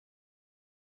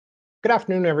Good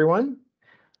afternoon, everyone,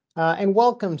 and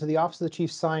welcome to the Office of the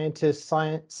Chief Scientist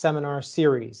Science Seminar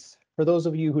series. For those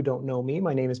of you who don't know me,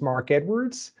 my name is Mark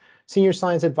Edwards, Senior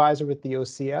Science Advisor with the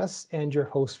OCS and your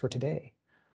host for today.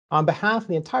 On behalf of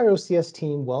the entire OCS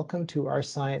team, welcome to our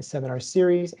Science Seminar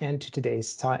series and to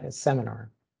today's Science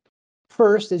Seminar.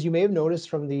 First, as you may have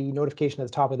noticed from the notification at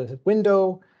the top of the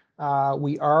window,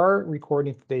 we are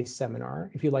recording today's seminar.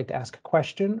 If you'd like to ask a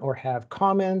question or have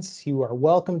comments, you are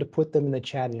welcome to put them in the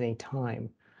chat at any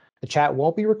time. The chat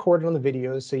won't be recorded on the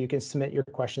videos, so you can submit your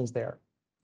questions there.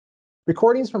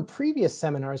 Recordings from previous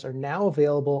seminars are now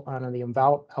available on the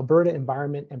Alberta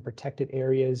Environment and Protected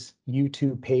Areas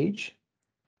YouTube page,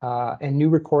 and new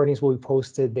recordings will be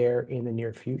posted there in the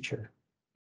near future.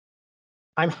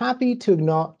 I'm happy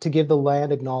to give the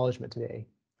land acknowledgement today.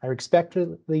 I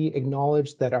respectfully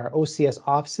acknowledge that our OCS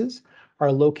offices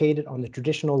are located on the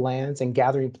traditional lands and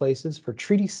gathering places for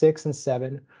Treaty 6 and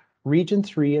 7, Region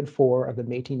 3 and 4 of the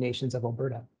Métis Nations of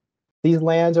Alberta. These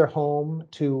lands are home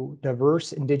to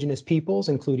diverse Indigenous peoples,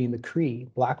 including the Cree,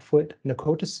 Blackfoot,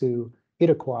 Nakota Sioux,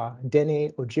 Iroquois,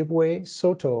 Dene, Ojibway,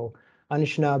 Saulteaux,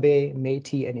 Anishinaabe,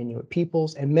 Metis and Inuit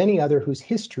peoples, and many other whose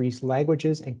histories,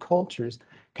 languages, and cultures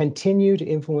continue to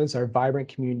influence our vibrant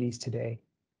communities today.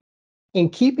 In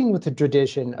keeping with the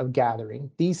tradition of gathering,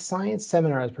 these science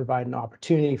seminars provide an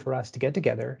opportunity for us to get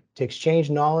together, to exchange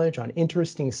knowledge on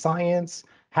interesting science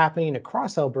happening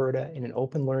across Alberta in an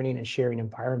open learning and sharing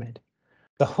environment.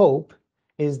 The hope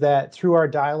is that through our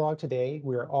dialogue today,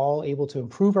 we are all able to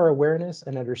improve our awareness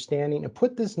and understanding and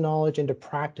put this knowledge into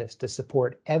practice to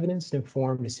support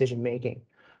evidence-informed decision-making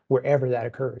wherever that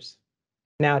occurs.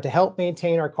 Now, to help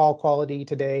maintain our call quality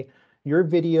today, your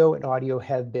video and audio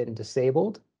have been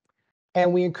disabled,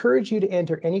 and we encourage you to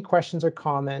enter any questions or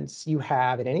comments you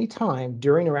have at any time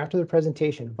during or after the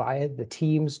presentation via the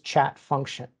Teams chat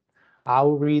function.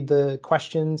 I'll read the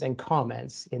questions and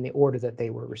comments in the order that they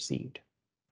were received.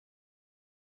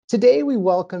 Today, we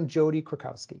welcome Jodie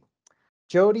Krakowski.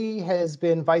 Jodie has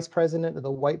been Vice President of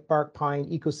the Whitebark Pine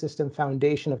Ecosystem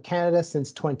Foundation of Canada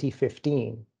since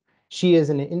 2015. She is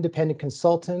an independent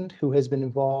consultant who has been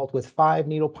involved with 5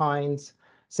 needle pines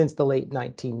since the late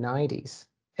 1990s.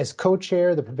 As co-chair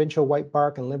of the Provincial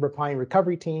Whitebark and Limber Pine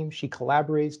Recovery Team, she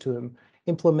collaborates to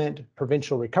implement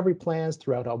provincial recovery plans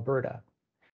throughout Alberta.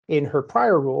 In her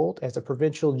prior role as a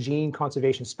provincial gene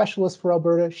conservation specialist for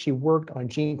Alberta, she worked on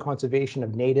gene conservation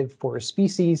of native forest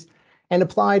species and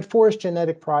applied forest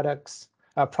genetic projects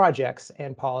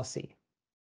and policy.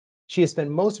 She has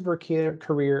spent most of her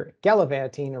career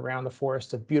gallivanting around the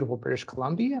forests of beautiful British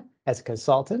Columbia as a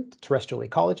consultant, terrestrial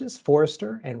ecologist,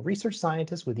 forester, and research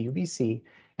scientist with UBC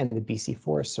and the BC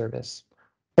Forest Service.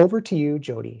 Over to you,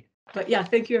 Jodie. But yeah,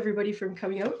 thank you everybody for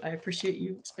coming out. I appreciate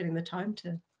you spending the time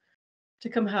to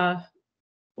come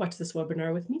watch this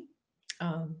webinar with me.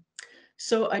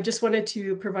 So I just wanted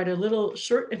to provide a little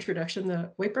short introduction.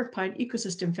 The Whitebark Pine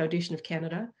Ecosystem Foundation of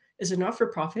Canada is a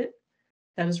not-for-profit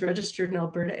that is registered in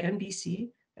Alberta and BC,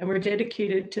 and we're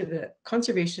dedicated to the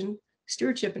conservation,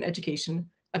 stewardship, and education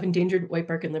of endangered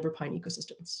whitebark and limber pine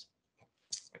ecosystems.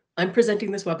 I'm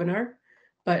presenting this webinar,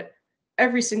 but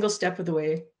every single step of the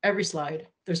way, every slide,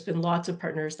 there's been lots of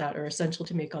partners that are essential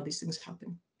to make all these things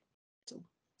happen. So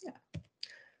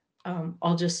yeah,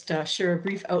 I'll just share a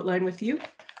brief outline with you,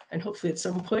 and hopefully at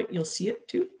some point you'll see it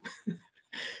too.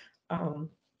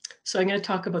 So I'm going to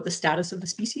talk about the status of the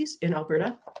species in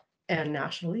Alberta and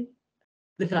nationally,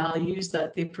 the values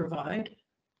that they provide,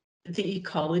 the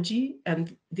ecology,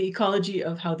 and the ecology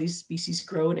of how these species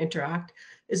grow and interact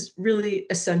is really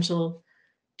essential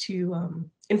to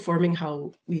informing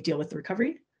how we deal with the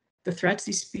recovery, the threats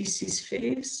these species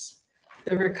face,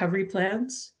 the recovery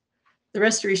plans, the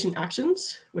restoration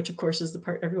actions, which of course is the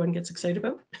part everyone gets excited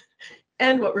about,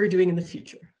 and what we're doing in the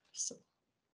future. So,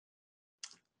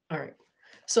 all right,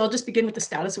 so I'll just begin with the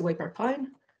status of whitebark pine.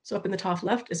 So up in the top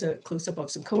left is a close-up of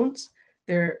some cones.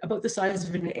 They're about the size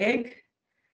of an egg,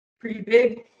 pretty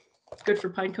big, good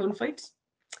for pine cone fights.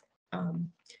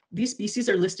 These species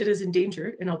are listed as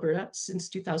endangered in Alberta since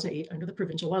 2008 under the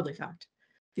Provincial Wildlife Act.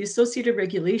 The associated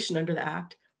regulation under the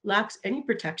Act lacks any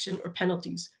protection or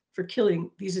penalties for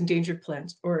killing these endangered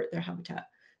plants or their habitat.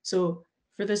 So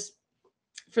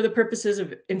for the purposes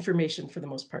of information for the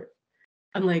most part,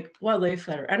 unlike wildlife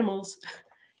that are animals,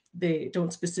 they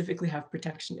don't specifically have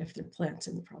protection if they're plants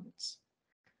in the province.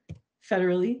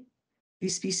 Federally,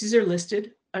 these species are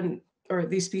listed or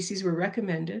these species were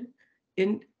recommended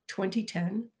in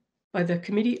 2010 by the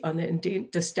Committee on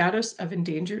the Status of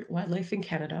Endangered Wildlife in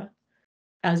Canada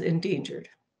as endangered.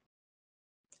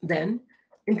 Then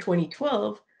in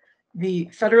 2012, the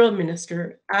federal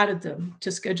minister added them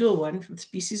to Schedule 1 for the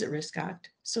Species at Risk Act,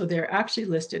 so they're actually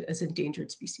listed as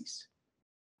endangered species.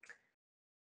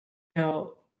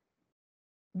 Now,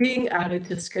 being added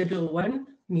to Schedule 1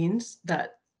 means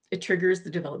that it triggers the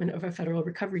development of a federal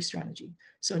recovery strategy.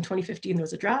 So in 2015, there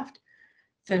was a draft,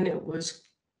 then it was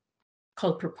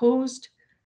called proposed,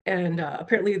 and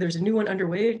apparently there's a new one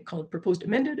underway called proposed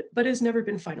amended, but has never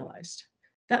been finalized.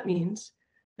 That means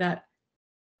that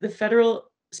the Federal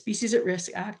Species at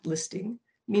Risk Act listing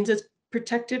means it's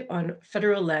protected on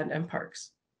federal land and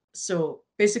parks. So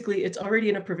basically it's already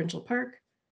in a provincial park,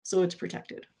 so it's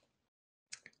protected.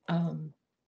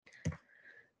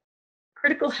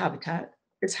 Critical habitat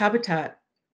is habitat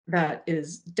that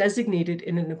is designated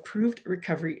in an approved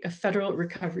a federal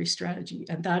recovery strategy,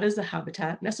 and that is the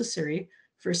habitat necessary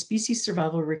for species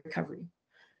survival recovery.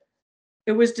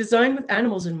 It was designed with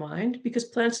animals in mind because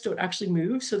plants don't actually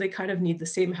move, so they kind of need the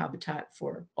same habitat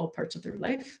for all parts of their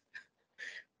life.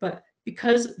 But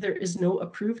because there is no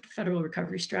approved federal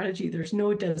recovery strategy, there's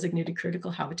no designated critical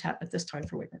habitat at this time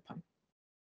for whitebark pine.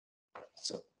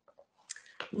 So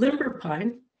limber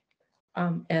pine,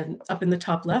 and up in the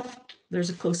top left, there's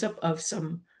a close-up of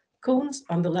some cones.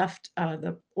 On the left,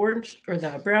 the orange or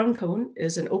the brown cone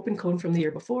is an open cone from the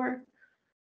year before.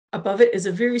 Above it is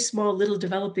a very small little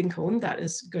developing cone that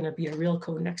is going to be a real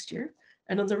cone next year.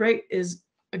 And on the right is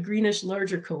a greenish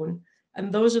larger cone.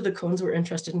 And those are the cones we're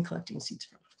interested in collecting seeds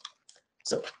from.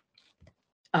 So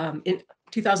in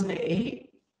 2008,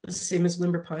 the same as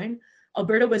limber pine,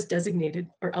 Alberta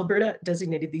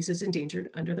designated these as endangered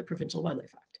under the Provincial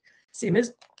Wildlife Act. Same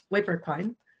as whitebark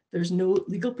pine, there's no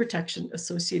legal protection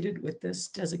associated with this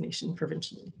designation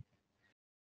provincially.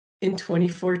 In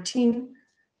 2014,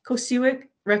 COSEWIC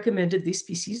recommended these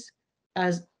species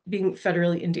as being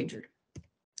federally endangered.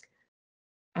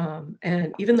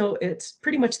 And even though it's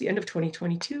pretty much the end of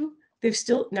 2022, they've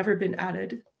still never been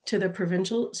added to the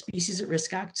Provincial Species at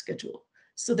Risk Act schedule.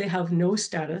 So they have no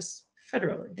status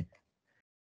federally.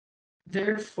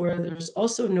 Therefore, there's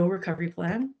also no recovery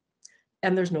plan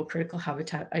and there's no critical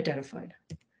habitat identified.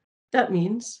 That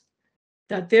means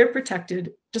that they're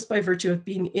protected just by virtue of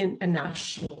being in a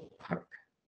national park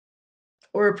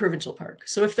or a provincial park.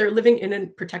 So if they're living in a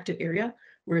protected area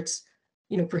where it's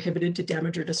prohibited to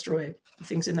damage or destroy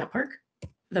things in that park,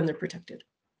 then they're protected.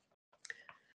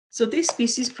 So these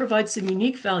species provide some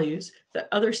unique values that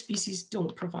other species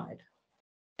don't provide.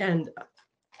 And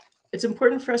it's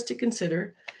important for us to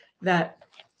consider that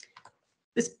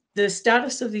the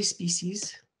status of these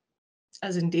species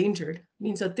as endangered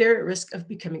means that they're at risk of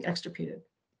becoming extirpated.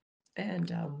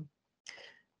 And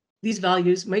these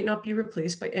values might not be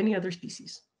replaced by any other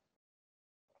species.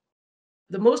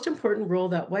 The most important role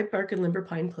that whitebark and limber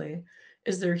pine play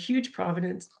is their huge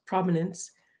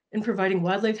prominence in providing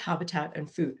wildlife habitat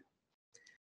and food.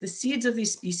 The seeds of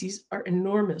these species are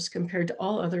enormous compared to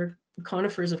all other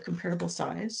conifers of comparable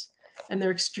size, and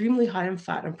they're extremely high in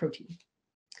fat and protein.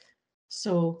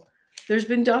 So there's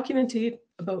been documented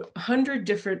about 100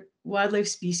 different wildlife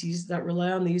species that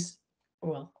rely on these,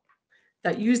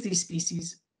 that use these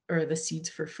species or the seeds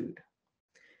for food.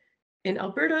 In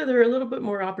Alberta, they're a little bit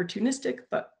more opportunistic,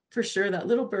 but for sure that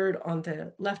little bird on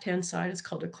the left-hand side is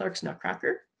called a Clark's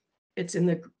nutcracker. It's in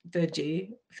the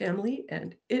jay family,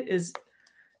 and it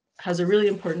has a really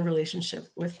important relationship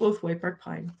with both whitebark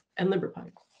pine and limber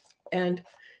pine. And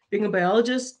being a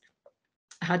biologist,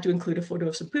 I had to include a photo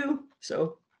of some poo.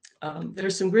 So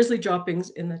there's some grizzly droppings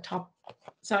in the top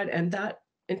side, and that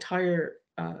entire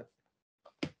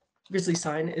grizzly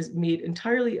sign is made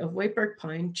entirely of whitebark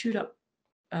pine chewed up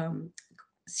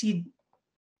seed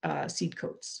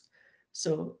coats.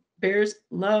 So bears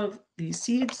love these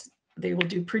seeds. They will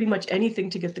do pretty much anything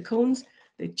to get the cones.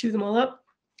 They chew them all up,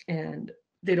 and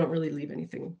they don't really leave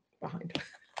anything behind.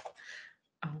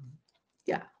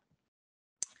 Yeah.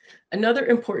 Another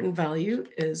important value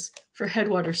is for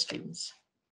headwater streams.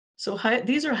 So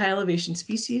these are high elevation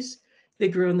species. They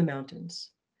grow in the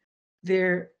mountains.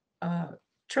 Their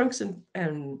trunks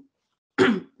and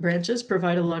branches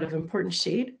provide a lot of important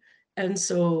shade. And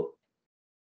so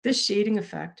this shading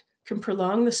effect can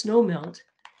prolong the snow melt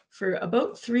for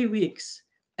about 3 weeks.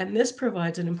 And this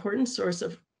provides an important source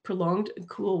of prolonged and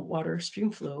cool water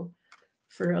stream flow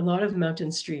for a lot of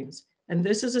mountain streams. And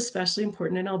this is especially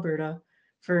important in Alberta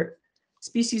for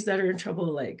species that are in trouble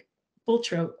like bull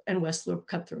trout and west slope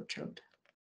cutthroat trout.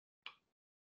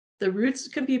 The roots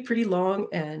can be pretty long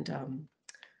and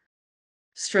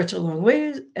stretch a long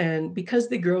ways. And because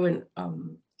they grow in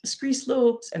scree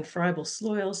slopes and friable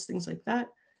soils, things like that,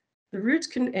 the roots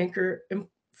can anchor in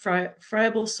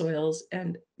friable soils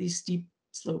and these steep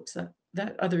slopes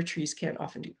that other trees can't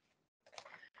often do.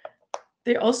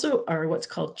 They also are what's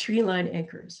called tree line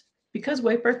anchors. Because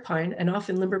whitebark pine and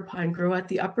often limber pine grow at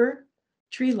the upper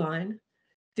tree line,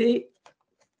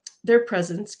 their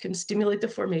presence can stimulate the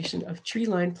formation of tree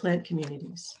line plant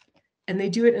communities. And they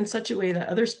do it in such a way that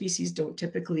other species don't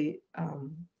typically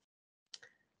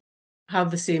have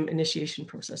the same initiation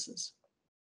processes.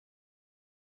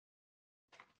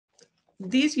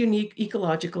 These unique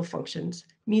ecological functions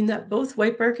mean that both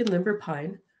whitebark and limber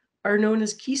pine are known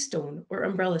as keystone or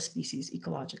umbrella species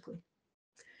ecologically.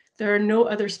 There are no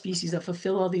other species that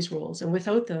fulfill all these roles, and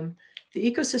without them,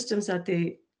 the ecosystems that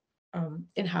they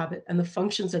inhabit and the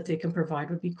functions that they can provide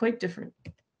would be quite different.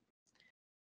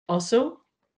 Also,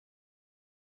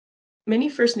 many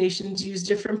First Nations use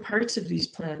different parts of these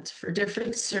plants for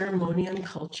different ceremonial and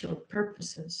cultural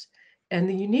purposes, and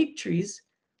the unique trees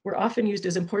were often used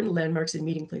as important landmarks and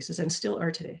meeting places and still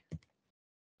are today.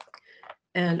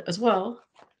 And as well,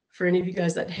 for any of you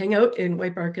guys that hang out in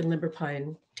whitebark and limber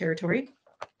pine territory,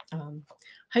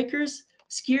 hikers,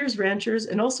 skiers, ranchers,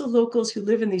 and also locals who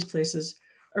live in these places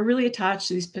are really attached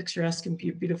to these picturesque and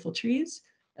beautiful trees.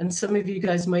 And some of you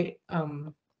guys might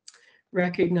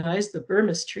recognize the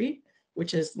Burmis tree,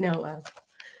 which is now a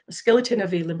skeleton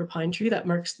of a limber pine tree that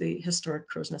marks the historic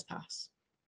Crow's Nest Pass.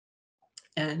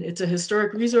 And it's a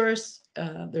historic resource.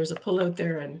 There's a pull out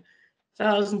there, and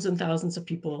thousands of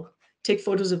people take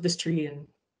photos of this tree. And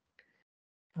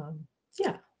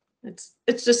yeah,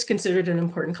 it's just considered an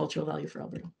important cultural value for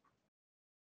Alberta.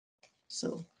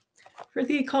 So for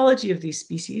the ecology of these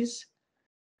species,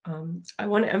 I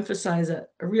want to emphasize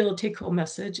that a real take-home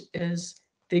message is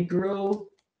they grow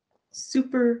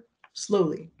super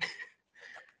slowly.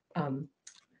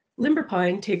 Limber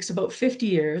pine takes about 50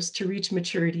 years to reach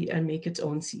maturity and make its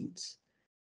own seeds.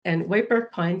 And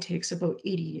whitebark pine takes about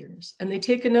 80 years. And they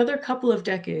take another couple of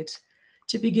decades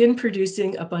to begin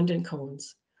producing abundant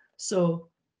cones. So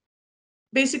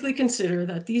basically consider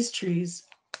that these trees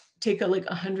take like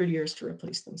 100 years to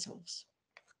replace themselves.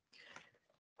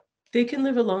 They can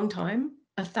live a long time,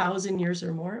 1,000 years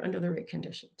or more under the right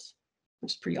conditions,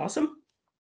 which is pretty awesome.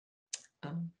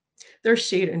 They're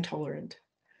shade intolerant.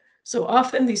 So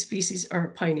often these species are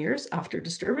pioneers after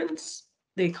disturbance.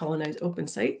 They colonize open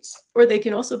sites, or they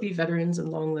can also be veterans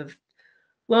and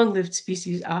long-lived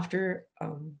species after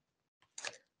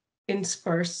in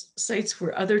sparse sites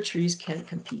where other trees can't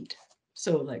compete.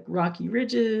 So like rocky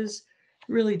ridges,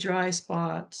 really dry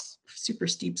spots, super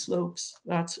steep slopes,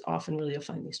 that's often where you'll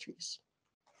find these trees.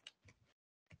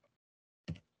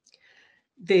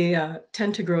 They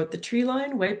tend to grow at the tree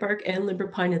line, whitebark and limber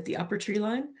pine at the upper tree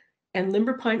line, and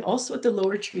limber pine also at the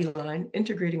lower tree line,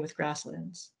 integrating with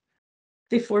grasslands.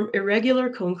 They form irregular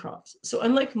cone crops. So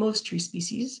unlike most tree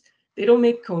species, they don't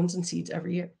make cones and seeds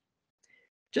every year.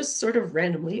 Just sort of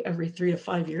randomly every 3 to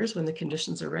 5 years when the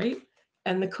conditions are right,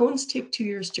 and the cones take 2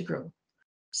 years to grow.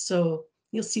 So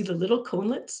you'll see the little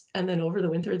conelets, and then over the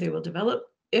winter they will develop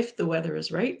if the weather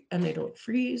is right and they don't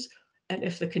freeze, and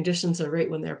if the conditions are right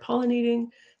when they're pollinating,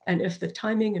 and if the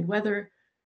timing and weather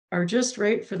are just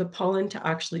right for the pollen to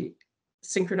actually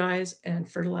synchronize and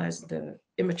fertilize the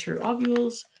immature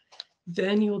ovules,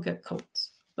 then you'll get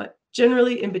cones. But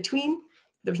generally in between,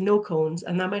 there's no cones,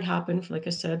 and that might happen, like I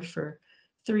said, for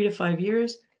 3 to 5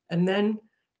 years. And then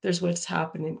there's what's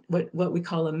happening, what we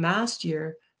call a mast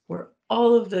year, where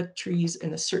all of the trees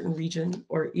in a certain region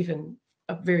or even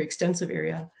a very extensive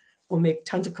area will make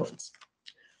tons of cones,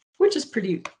 which is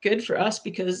pretty good for us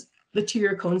because the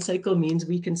 2-year cone cycle means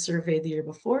we can survey the year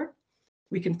before.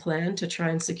 We can plan to try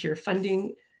and secure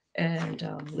funding and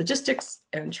logistics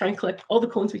and try and collect all the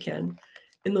cones we can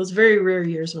in those very rare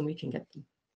years when we can get them.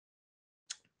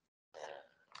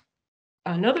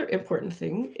 Another important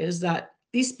thing is that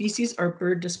these species are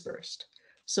bird dispersed.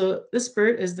 So this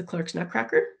bird is the Clark's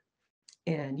nutcracker,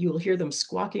 and you will hear them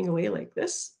squawking away like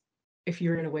this if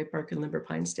you're in a whitebark and limber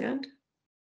pine stand.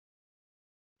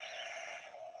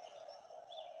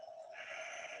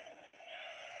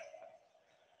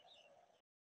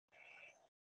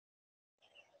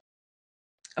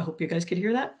 I hope you guys could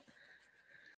hear that.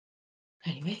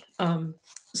 Anyway,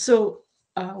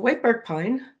 whitebark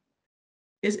pine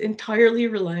is entirely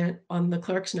reliant on the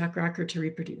Clark's nutcracker to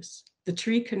reproduce. The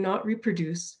tree cannot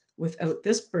reproduce without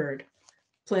this bird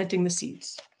planting the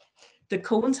seeds. The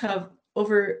cones have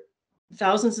over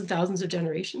thousands and thousands of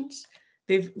generations.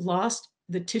 They've lost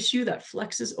the tissue that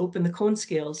flexes open the cone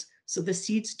scales so the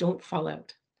seeds don't fall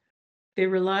out. They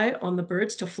rely on the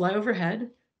birds to fly overhead,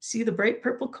 see the bright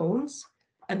purple cones,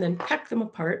 and then peck them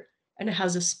apart. And it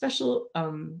has a special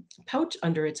pouch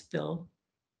under its bill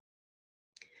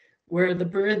where the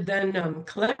bird then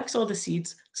collects all the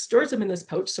seeds, stores them in this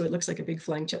pouch so it looks like a big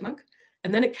flying chipmunk,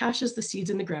 and then it caches the seeds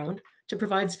in the ground to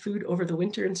provide food over the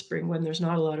winter and spring when there's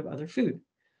not a lot of other food.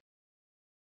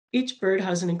 Each bird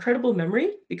has an incredible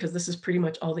memory because this is pretty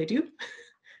much all they do.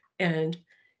 And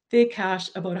they cache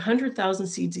about 100,000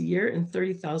 seeds a year in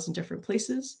 30,000 different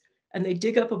places, and they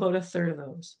dig up about a third of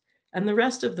those. And the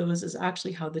rest of those is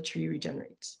actually how the tree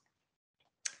regenerates.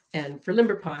 And for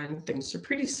limber pine, things are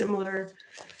pretty similar,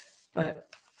 but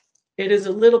it is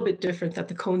a little bit different that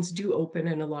the cones do open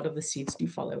and a lot of the seeds do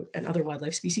fall out and other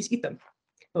wildlife species eat them.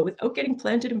 But without getting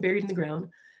planted and buried in the ground,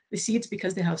 the seeds,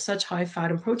 because they have such high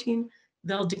fat and protein,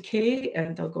 they'll decay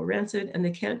and they'll go rancid and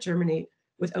they can't germinate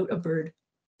without a bird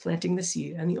planting the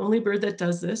seed. And the only bird that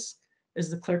does this is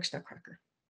the Clark's nutcracker.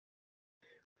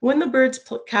 When the birds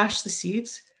cache the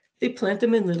seeds, they plant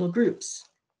them in little groups.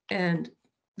 And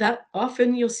that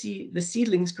often you'll see the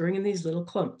seedlings growing in these little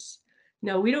clumps.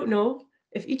 Now, we don't know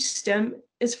if each stem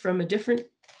is from a different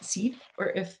seed or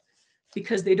if,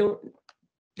 because they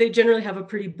generally have a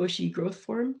pretty bushy growth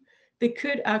form, they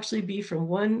could actually be from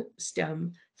one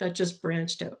stem that just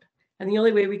branched out. And the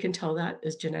only way we can tell that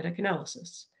is genetic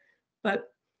analysis.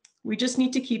 But we just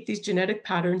need to keep these genetic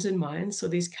patterns in mind. So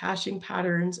these caching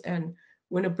patterns, and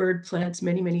when a bird plants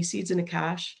many, many seeds in a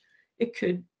cache, it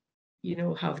could,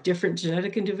 have different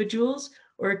genetic individuals,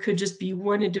 or it could just be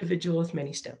one individual with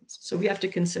many stems. So we have to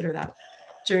consider that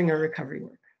during our recovery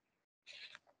work.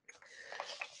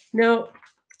 Now,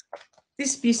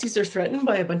 these species are threatened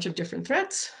by a bunch of different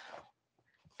threats.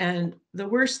 And the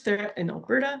worst threat in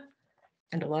Alberta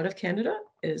and a lot of Canada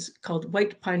is called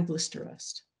white pine blister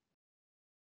rust.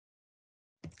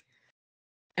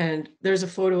 And there's a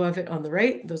photo of it on the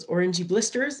right. Those orangey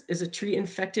blisters is a tree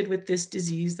infected with this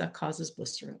disease that causes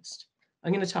blister rust.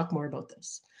 I'm going to talk more about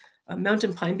this. A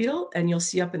mountain pine beetle, and you'll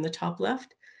see up in the top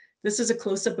left, this is a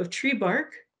close-up of tree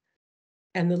bark,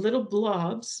 and the little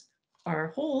blobs are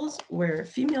holes where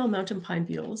female mountain pine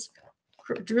beetles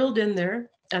drilled in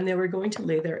there, and they were going to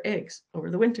lay their eggs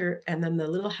over the winter, and then the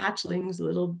little hatchlings, the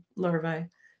little larvae,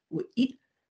 would eat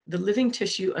the living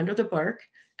tissue under the bark,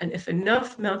 and if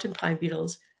enough mountain pine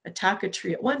beetles attack a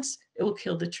tree at once, it will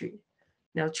kill the tree.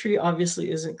 Now, tree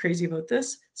obviously isn't crazy about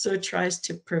this, so it tries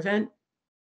to prevent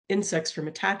insects from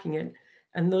attacking it,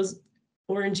 and those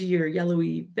orangey or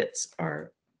yellowy bits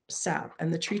are sap,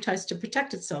 and the tree tries to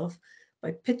protect itself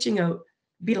by pitching out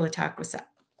beetle attack with sap.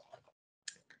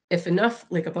 If enough,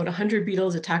 like about 100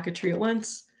 beetles attack a tree at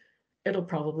once, it'll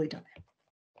probably die.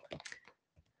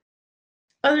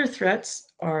 Other threats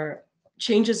are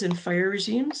changes in fire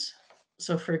regimes.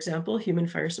 So for example, human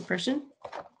fire suppression.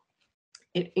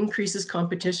 It increases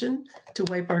competition to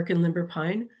whitebark and limber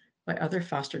pine by other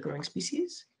faster growing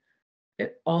species.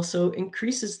 It also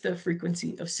increases the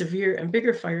frequency of severe and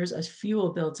bigger fires as fuel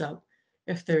builds up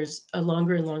if there's a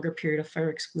longer and longer period of fire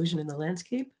exclusion in the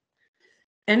landscape.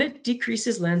 And it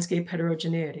decreases landscape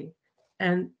heterogeneity.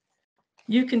 And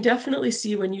you can definitely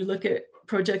see when you look at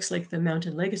projects like the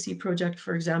Mountain Legacy Project,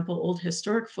 for example, old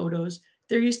historic photos,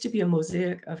 there used to be a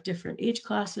mosaic of different age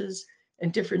classes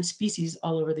and different species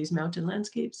all over these mountain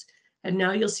landscapes. And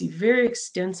now you'll see very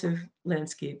extensive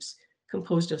landscapes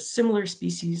composed of similar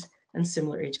species and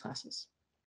similar age classes.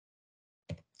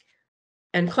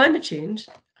 And climate change,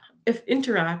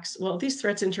 these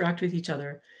threats interact with each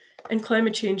other, and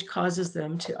climate change causes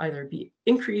them to either be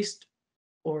increased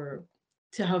or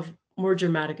to have more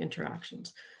dramatic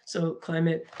interactions. So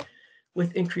climate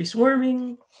with increased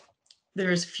warming,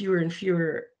 there's fewer and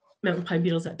fewer mountain pine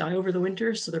beetles that die over the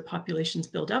winter, so their populations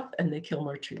build up and they kill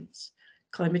more trees.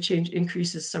 Climate change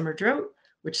increases summer drought,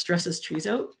 which stresses trees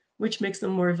out, which makes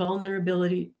them more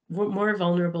vulnerable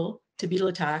to beetle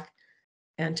attack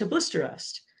and to blister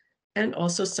rust. And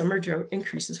also summer drought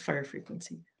increases fire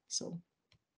frequency. So,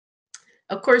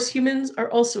 of course, humans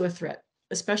are also a threat,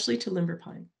 especially to limber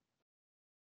pine.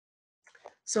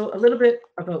 So a little bit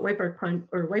about whitebark pine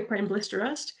or white pine blister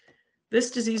rust.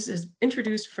 This disease is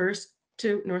introduced first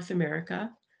to North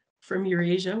America from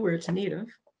Eurasia, where it's native,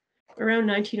 around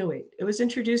 1908. It was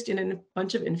introduced in a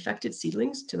bunch of infected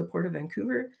seedlings to the port of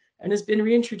Vancouver and has been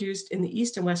reintroduced in the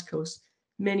east and west coast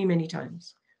many, many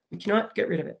times. We cannot get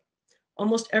rid of it.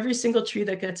 Almost every single tree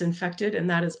that gets infected, and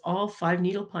that is all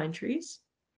 5-needle pine trees,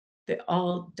 they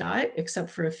all die except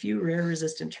for a few rare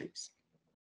resistant trees.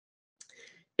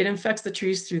 It infects the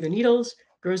trees through the needles,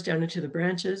 grows down into the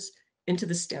branches, into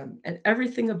the stem, and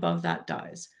everything above that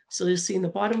dies. So you'll see in the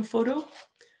bottom photo,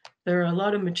 there are a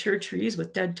lot of mature trees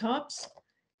with dead tops.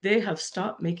 They have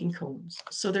stopped making cones.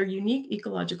 So their unique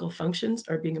ecological functions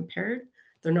are being impaired.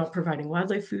 They're not providing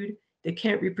wildlife food. They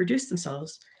can't reproduce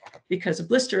themselves because of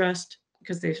blister rust,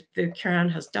 because the crown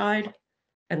has died,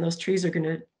 and those trees are going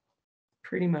to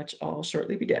pretty much all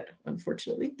shortly be dead,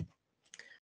 unfortunately.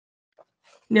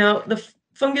 Now, the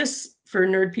fungus for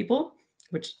nerd people,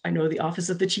 which I know the Office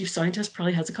of the Chief Scientist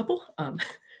probably has a couple.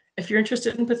 If you're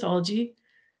interested in pathology,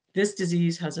 this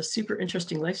disease has a super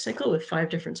interesting life cycle with 5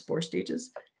 different spore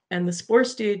stages. And the spore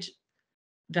stage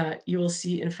that you will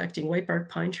see infecting whitebark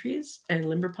pine trees and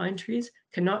limber pine trees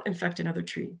cannot infect another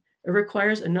tree. It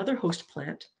requires another host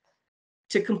plant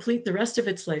to complete the rest of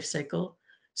its life cycle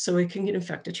so it can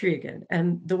infect a tree again.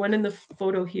 And the one in the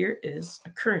photo here is a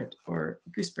currant or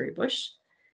gooseberry bush.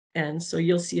 And so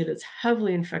you'll see it is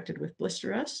heavily infected with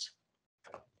blister rust.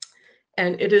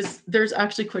 And there's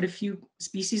actually quite a few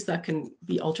species that can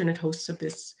be alternate hosts of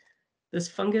this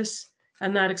fungus.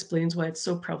 And that explains why it's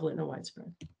so prevalent and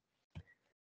widespread.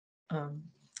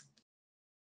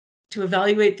 To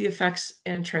evaluate the effects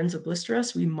and trends of blister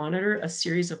rust, we monitor a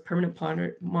series of permanent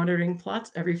monitoring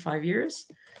plots every 5 years.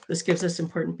 This gives us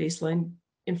important baseline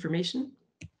information.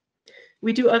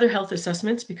 We do other health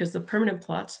assessments because the permanent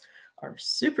plots are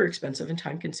super expensive and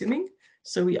time consuming.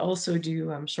 So we also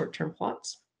do short-term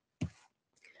plots.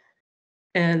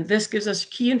 And this gives us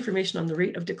key information on the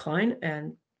rate of decline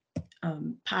and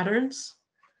patterns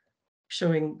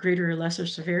showing greater or lesser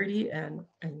severity and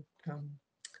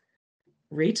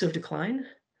rates of decline.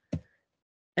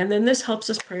 And then this helps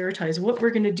us prioritize what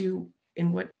we're going to do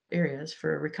in what areas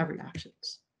for recovery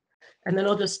actions. And then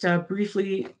I'll just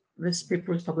briefly, this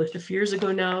paper was published a few years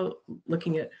ago now,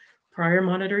 looking at prior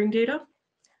monitoring data.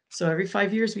 So every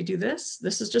 5 years we do this.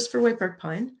 This is just for whitebark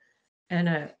pine.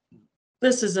 And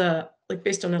this is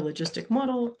based on a logistic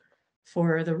model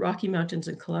for the Rocky Mountains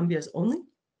and Columbia's only.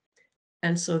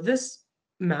 And so this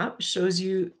map shows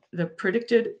you the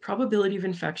predicted probability of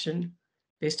infection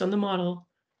based on the model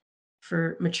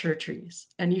for mature trees.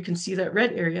 And you can see that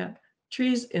red area,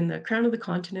 trees in the crown of the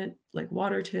continent, like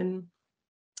Waterton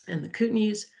and the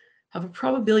Kootenays, have a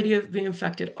probability of being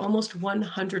infected almost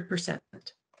 100%.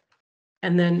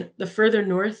 And then the further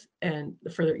north and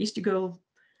the further east you go,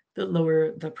 the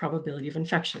lower the probability of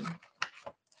infection.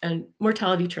 And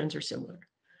mortality trends are similar.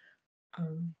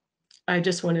 I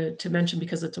just wanted to mention,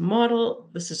 because it's a model,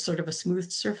 this is sort of a smooth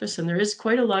surface, and there is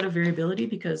quite a lot of variability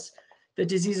because the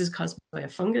disease is caused by a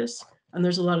fungus, and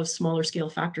there's a lot of smaller scale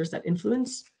factors that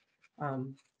influence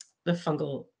the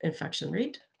fungal infection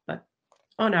rate. But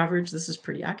on average, this is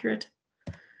pretty accurate.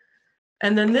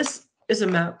 And then this is a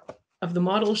map of the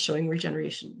model showing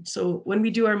regeneration. So when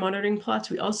we do our monitoring plots,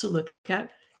 we also look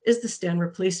at, is the stand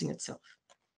replacing itself?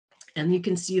 And you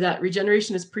can see that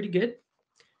regeneration is pretty good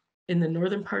in the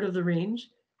northern part of the range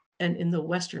and in the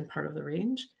western part of the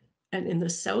range, and in the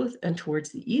south and towards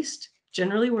the east,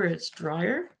 generally where it's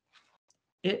drier,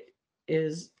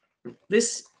 these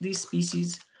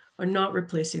species are not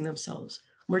replacing themselves.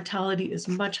 Mortality is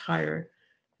much higher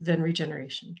than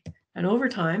regeneration. And over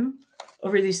time,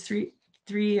 over these three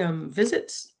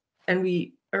visits, and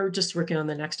we are just working on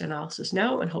the next analysis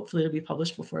now, and hopefully it'll be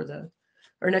published before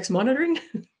our next monitoring.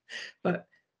 But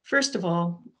first of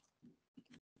all,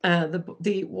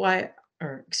 the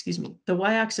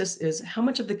y-axis is how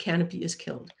much of the canopy is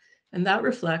killed, and that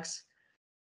reflects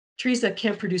trees that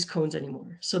can't produce cones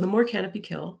anymore. So the more canopy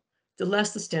kill, the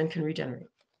less the stand can regenerate.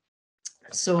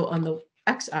 So on the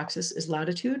x-axis is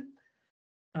latitude,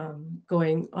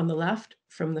 going on the left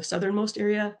from the southernmost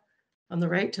area, on the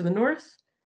right to the north.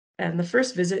 And the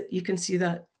first visit, you can see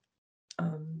that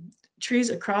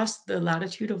trees across the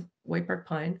latitude of whitebark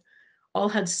pine all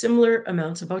had similar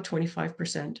amounts, about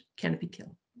 25% canopy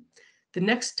kill. The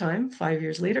next time, 5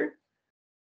 years later,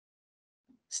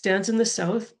 stands in the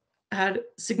south had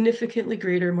significantly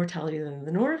greater mortality than in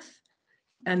the north.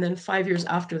 And then 5 years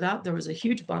after that, there was a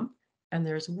huge bump, and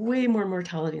there's way more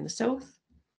mortality in the south.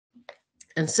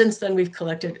 And since then, we've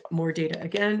collected more data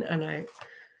again, and I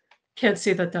can't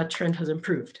say that that trend has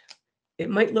improved. It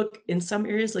might look in some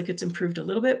areas like it's improved a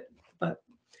little bit, but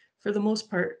for the most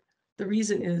part, the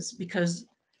reason is because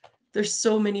there's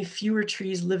so many fewer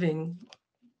trees living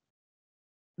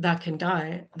that can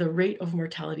die. The rate of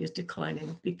mortality is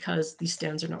declining because these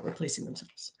stands are not replacing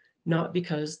themselves, not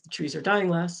because the trees are dying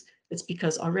less. It's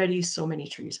because already so many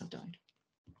trees have died.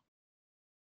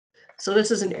 So this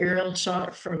is an aerial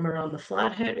shot from around the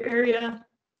Flathead area.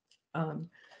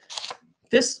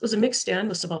 This was a mixed stand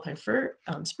with subalpine fir,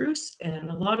 spruce, and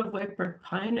a lot of whitebark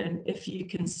pine. And if you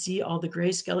can see all the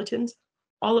gray skeletons,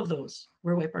 all of those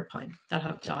were whitebark pine that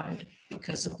have died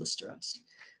because of blister rust.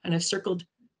 And I've circled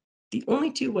the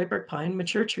only 2 whitebark pine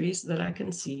mature trees that I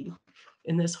can see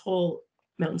in this whole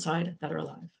mountainside that are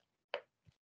alive.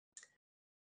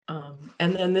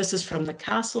 And then this is from the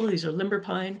castle. These are limber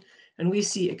pine. And we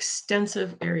see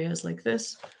extensive areas like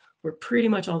this where pretty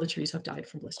much all the trees have died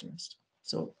from blister rust.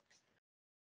 So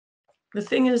The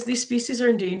thing is, these species are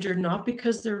endangered not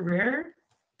because they're rare,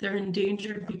 they're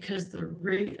endangered because the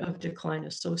rate of decline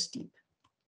is so steep.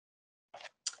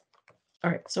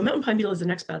 All right, so mountain pine beetle is the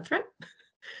next bad threat.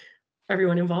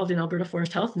 Everyone involved in Alberta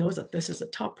Forest Health knows that this is a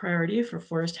top priority for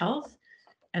forest health.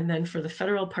 And then for the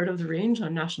federal part of the range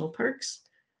on national parks,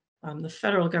 the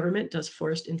federal government does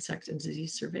forest insect and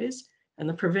disease surveys, and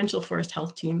the provincial forest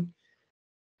health team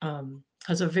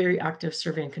has a very active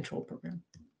survey and control program.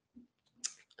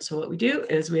 So what we do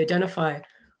is we identify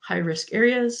high-risk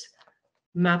areas,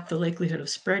 map the likelihood of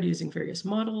spread using various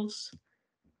models,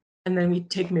 and then we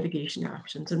take mitigation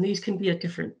actions. And these can be at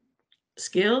different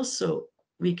scales. So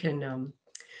we can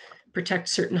protect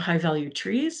certain high-value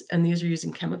trees, and these are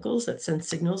using chemicals that send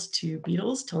signals to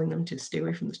beetles telling them to stay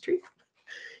away from this tree.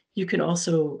 You can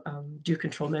also do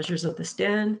control measures of the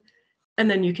stand, and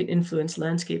then you can influence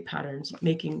landscape patterns,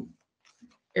 making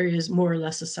areas more or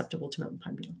less susceptible to mountain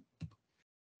pine beetle.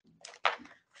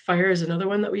 Fire is another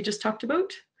one that we just talked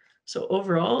about. So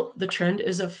overall, the trend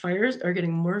is that fires are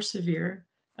getting more severe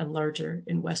and larger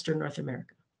in Western North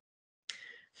America.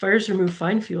 Fires remove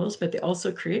fine fuels, but they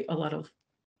also create a lot of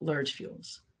large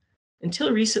fuels.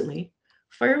 Until recently,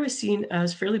 fire was seen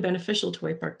as fairly beneficial to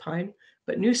whitebark pine,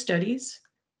 but new studies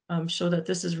show that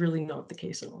this is really not the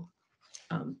case at all.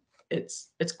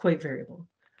 It's quite variable.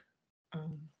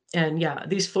 And yeah,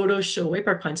 these photos show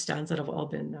whitebark pine stands that have all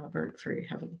been burnt very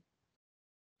heavily.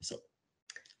 So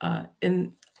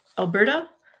in Alberta,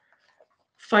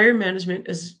 fire management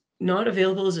is not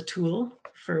available as a tool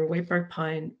for whitebark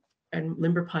pine and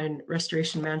limber pine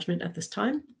restoration management at this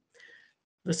time.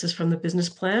 This is from the business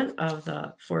plan of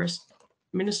the Forest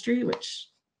Ministry, which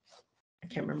I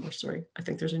can't remember, sorry, I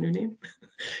think there's a new name.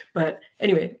 But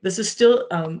anyway, this is still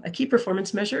a key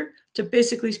performance measure to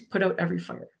basically put out every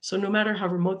fire. So no matter how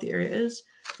remote the area is,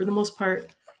 for the most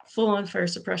part, full-on fire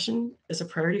suppression is a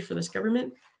priority for this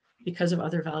government because of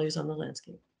other values on the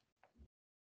landscape.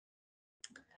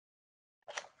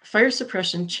 Fire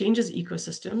suppression changes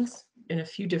ecosystems in a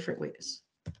few different ways.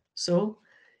 So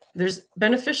there's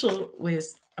beneficial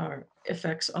ways or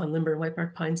effects on limber and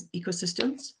whitebark pines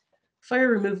ecosystems. Fire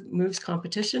removes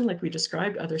competition, like we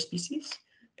described, other species.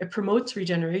 It promotes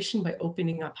regeneration by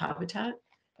opening up habitat,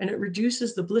 and it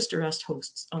reduces the blister rust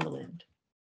hosts on the land.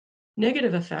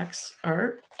 Negative effects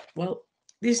are, well,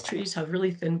 these trees have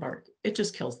really thin bark. It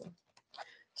just kills them.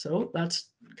 So that's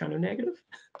kind of negative.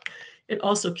 It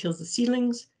also kills the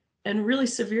seedlings, and really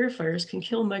severe fires can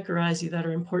kill mycorrhizae that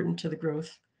are important to the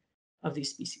growth of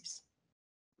these species.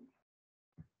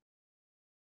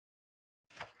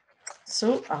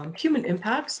 So human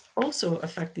impacts also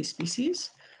affect these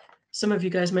species. Some of you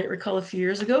guys might recall a few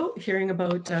years ago hearing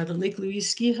about the Lake Louise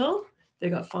ski hill. They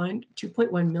got fined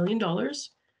 $2.1 million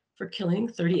for killing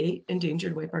 38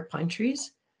 endangered whitebark pine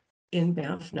trees in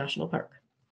Banff National Park.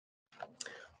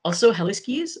 Also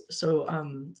heli-skis, so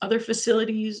other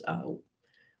facilities,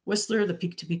 Whistler, the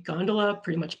peak-to-peak gondola,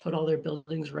 pretty much put all their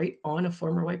buildings right on a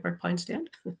former whitebark pine stand.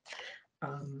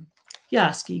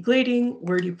 Yeah, ski glading,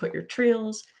 where do you put your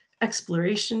trails,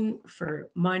 exploration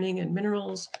for mining and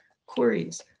minerals,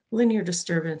 quarries, linear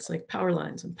disturbance like power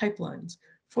lines and pipelines,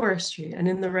 forestry, and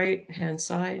in the right-hand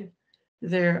side,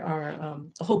 there are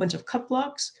a whole bunch of cut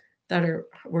blocks that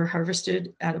were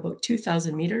harvested at about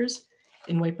 2,000 meters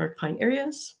in whitebark pine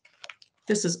areas.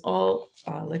 This is all,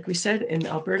 like we said, in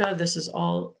Alberta, this is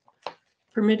all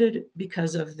permitted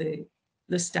because of the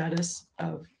status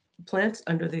of plants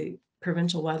under the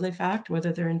Provincial Wildlife Act,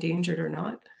 whether they're endangered or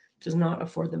not, does not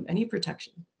afford them any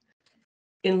protection.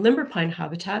 In limber pine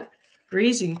habitat,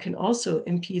 grazing can also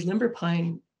impede limber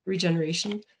pine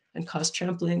regeneration and cause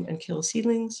trampling and kill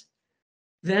seedlings.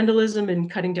 Vandalism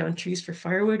and cutting down trees for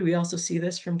firewood, we also see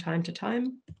this from time to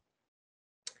time.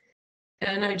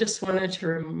 And I just wanted to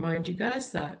remind you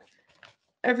guys that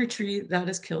every tree that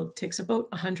is killed takes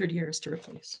about 100 years to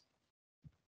replace.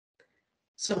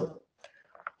 So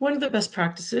one of the best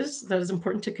practices that is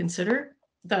important to consider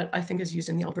that I think is used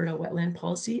in the Alberta wetland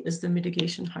policy is the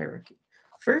mitigation hierarchy.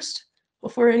 First,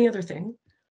 before any other thing,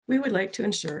 we would like to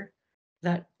ensure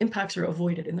that impacts are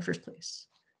avoided in the first place.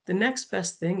 The next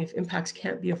best thing, if impacts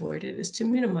can't be avoided, is to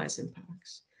minimize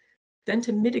impacts, then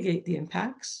to mitigate the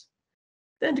impacts,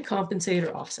 then to compensate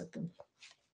or offset them.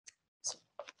 So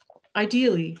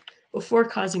ideally, before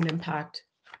causing an impact,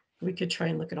 we could try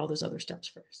and look at all those other steps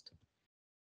first.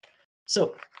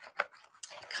 So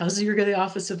because you're the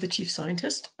Office of the Chief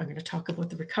Scientist, I'm going to talk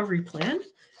about the recovery plan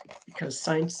because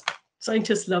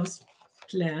scientists love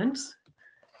plans.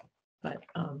 But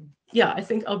yeah, I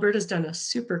think Alberta's done a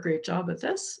super great job of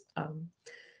this.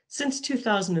 Since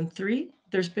 2003,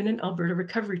 there's been an Alberta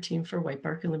recovery team for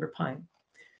whitebark and limber pine.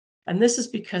 And this is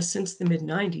because since the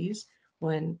mid-90s,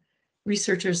 when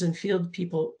researchers and field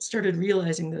people started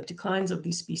realizing the declines of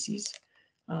these species,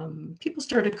 people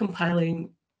started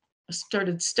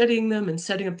studying them and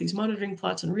setting up these monitoring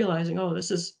plots and realizing, oh,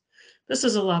 this is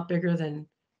a lot bigger than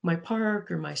my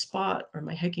park or my spot or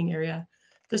my hiking area.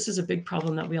 This is a big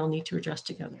problem that we all need to address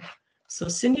together. So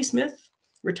Cindy Smith,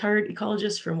 retired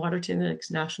ecologist from Waterton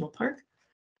Lakes National Park,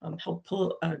 helped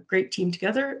pull a great team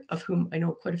together, of whom I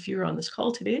know quite a few are on this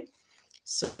call today.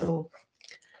 So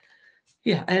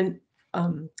yeah, and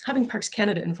having Parks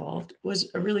Canada involved was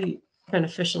a really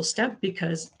beneficial step,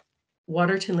 because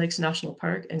Waterton Lakes National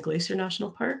Park and Glacier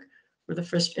National Park were the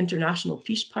first international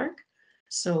peace park.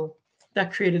 So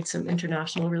that created some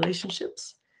international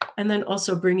relationships. And then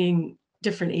also bringing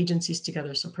different agencies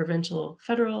together, so provincial,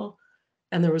 federal,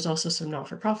 and there was also some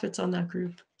not-for-profits on that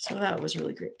group. So that was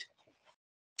really great.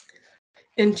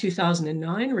 In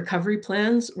 2009, recovery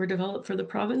plans were developed for the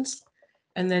province,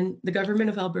 and then the Government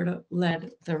of Alberta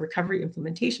led the recovery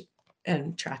implementation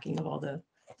and tracking of all the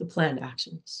planned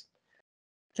actions.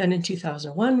 Then in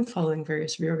 2001, following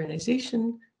various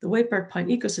reorganization, the Whitebark Pine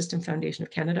Ecosystem Foundation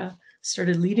of Canada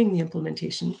started leading the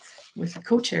implementation with a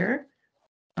co-chair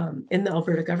in the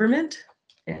Alberta government.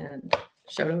 And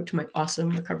shout out to my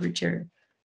awesome recovery chair,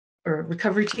 or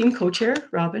recovery team co-chair,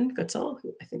 Robin Gutzall,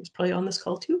 who I think is probably on this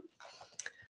call too.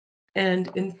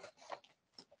 And in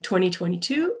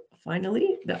 2022,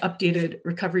 finally, the updated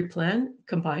recovery plan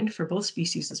combined for both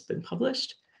species has been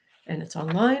published, and it's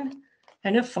online,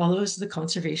 and it follows the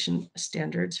conservation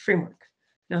standards framework.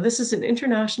 Now, this is an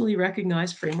internationally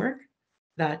recognized framework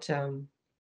that a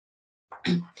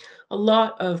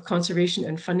lot of conservation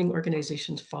and funding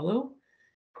organizations follow.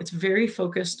 It's very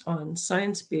focused on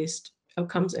science-based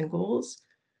outcomes and goals,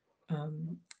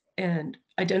 and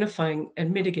identifying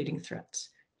and mitigating threats.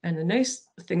 And the nice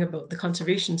thing about the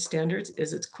conservation standards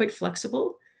is it's quite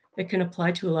flexible. It can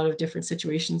apply to a lot of different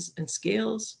situations and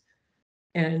scales.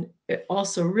 And it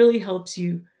also really helps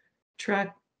you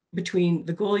track between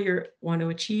the goal you want to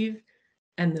achieve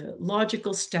and the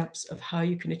logical steps of how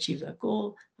you can achieve that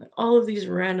goal. And all of these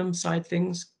random side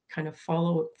things kind of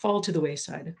fall to the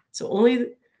wayside. So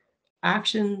only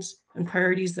actions and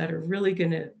priorities that are really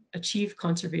going to achieve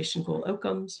conservation goal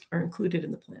outcomes are included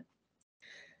in the plan.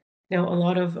 Now, a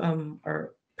lot of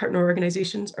our partner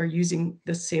organizations are using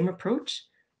the same approach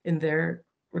in their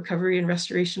recovery and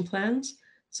restoration plans.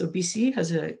 So BC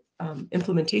has a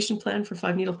implementation plan for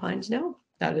 5 needle pines now.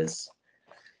 That is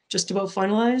just about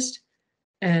finalized.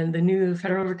 And the new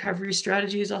federal recovery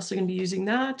strategy is also going to be using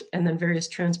that. And then various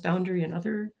transboundary and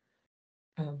other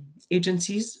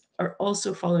agencies are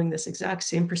also following this exact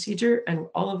same procedure, and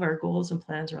all of our goals and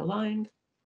plans are aligned.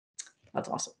 That's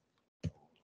awesome.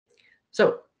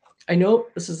 So I know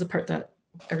this is the part that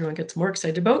everyone gets more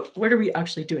excited about. What are we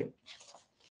actually doing?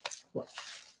 Well,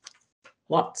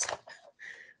 lots.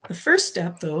 The first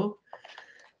step, though,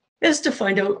 is to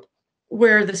find out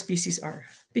where the species are.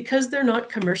 Because they're not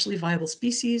commercially viable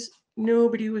species,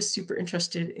 nobody was super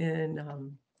interested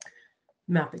in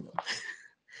mapping them.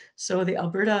 So the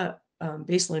Alberta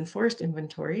Baseline Forest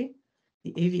Inventory,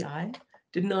 the AVI,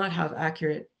 did not have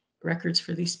accurate records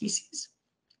for these species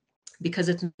because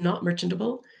it's not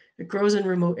merchantable. It grows in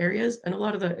remote areas, and a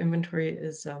lot of the inventory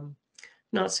is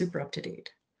not super up to date.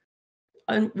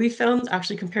 And we found,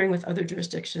 actually comparing with other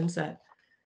jurisdictions, that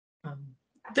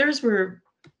theirs were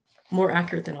more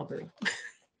accurate than Alberta.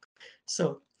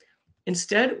 So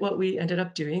instead, what we ended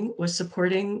up doing was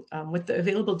supporting, with the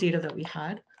available data that we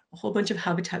had, a whole bunch of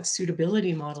habitat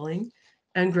suitability modeling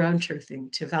and ground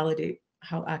truthing to validate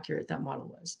how accurate that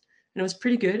model was. And it was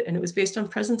pretty good, and it was based on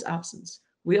presence absence.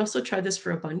 We also tried this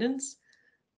for abundance,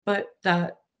 but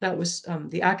that was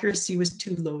the accuracy was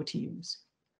too low to use.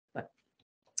 But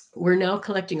we're now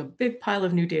collecting a big pile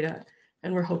of new data,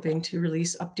 and we're hoping to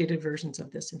release updated versions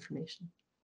of this information.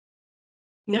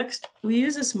 Next, we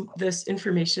use this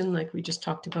information, like we just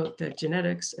talked about, the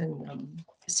genetics and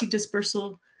seed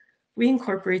dispersal. We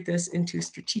incorporate this into a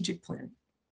strategic plan.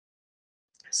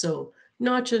 So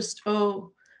not just,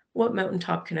 oh, what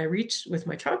mountaintop can I reach with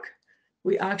my truck?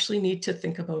 We actually need to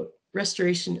think about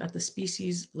restoration at the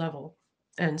species level.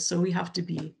 And so we have to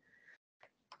be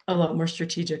a lot more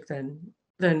strategic than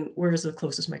where is the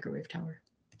closest microwave tower.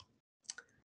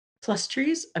 Plus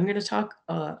trees, I'm going to talk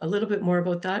a little bit more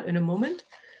about that in a moment.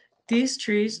 These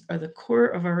trees are the core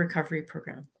of our recovery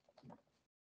program.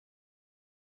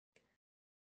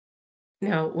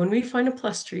 Now, when we find a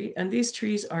plus tree, and these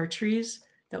trees are trees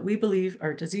that we believe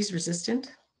are disease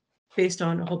resistant based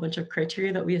on a whole bunch of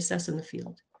criteria that we assess in the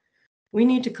field, we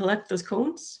need to collect those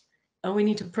cones, and we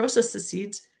need to process the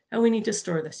seeds, and we need to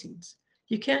store the seeds.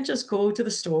 You can't just go to the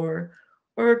store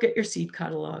or get your seed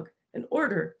catalog and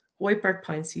order whitebark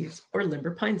pine seeds or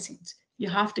limber pine seeds. You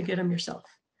have to get them yourself.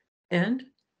 And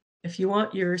if you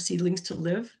want your seedlings to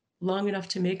live long enough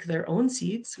to make their own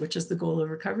seeds, which is the goal of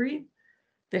recovery,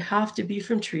 they have to be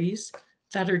from trees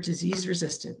that are disease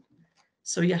resistant.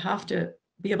 So you have to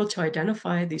be able to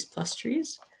identify these plus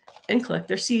trees and collect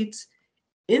their seeds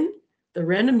in the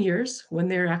random years when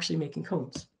they're actually making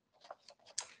cones.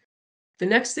 The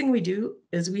next thing we do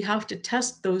is we have to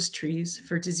test those trees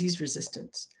for disease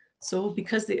resistance. So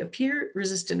because they appear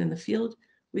resistant in the field,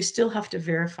 we still have to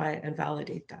verify and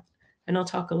validate that. And I'll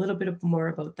talk a little bit more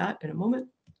about that in a moment.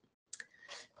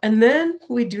 And then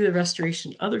we do the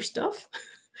restoration other stuff.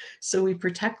 So we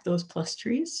protect those plus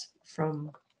trees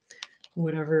from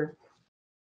whatever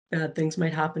bad things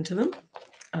might happen to them.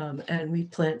 And we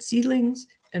plant seedlings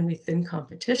and we thin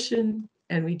competition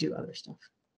and we do other stuff.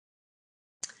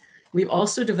 We've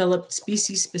also developed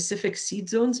species-specific seed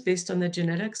zones based on the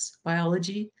genetics,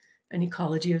 biology, and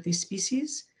ecology of these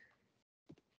species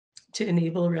to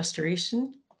enable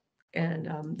restoration.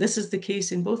 And this is the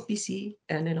case in both BC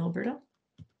and in Alberta.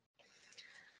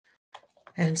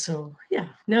 And so, yeah,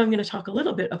 now I'm going to talk a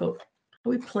little bit about how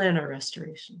we plan our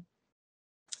restoration.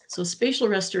 So spatial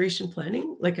restoration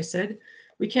planning, like I said,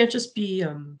 we can't just be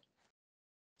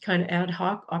kind of ad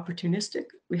hoc, opportunistic.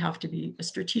 We have to be as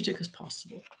strategic as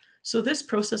possible. So this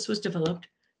process was developed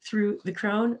through the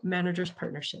Crown Managers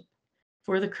Partnership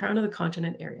for the Crown of the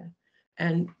Continent area.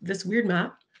 And this weird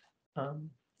map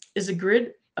is a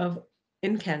grid of,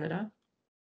 in Canada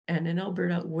and in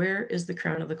Alberta, where is the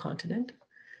Crown of the Continent?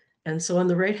 And so on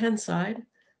the right-hand side,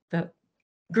 the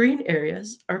green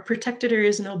areas are protected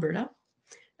areas in Alberta,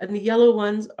 and the yellow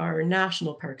ones are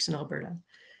national parks in Alberta.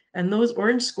 And those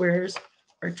orange squares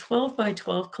are 12 by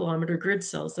 12 kilometer grid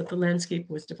cells that the landscape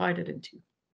was divided into.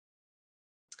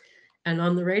 And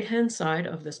on the right-hand side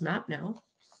of this map now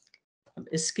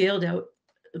is scaled out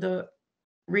the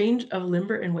range of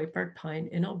limber and whitebark pine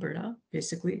in Alberta,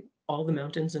 basically all the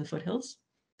mountains and foothills.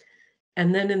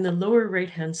 And then in the lower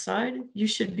right-hand side, you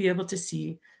should be able to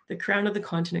see the Crown of the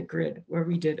Continent grid, where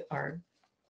we did our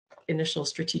initial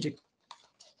strategic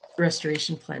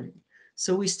restoration planning.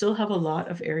 So we still have a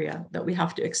lot of area that we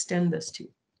have to extend this to.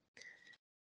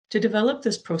 To develop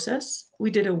this process, we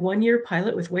did a 1-year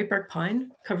pilot with whitebark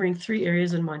pine covering 3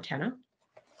 areas in Montana.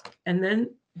 And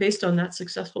then based on that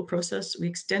successful process, we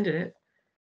extended it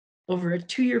over a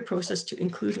 2-year process to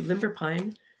include limber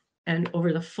pine and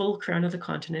over the full Crown of the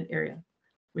Continent area,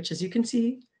 which, as you can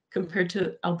see, compared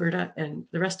to Alberta and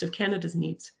the rest of Canada's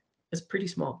needs, is pretty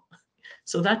small.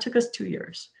 So that took us 2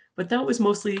 years, but that was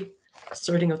mostly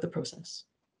sorting out the process.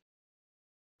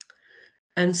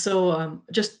 And so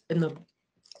just in the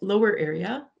lower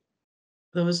area,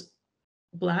 those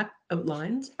black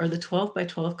outlines are the 12 by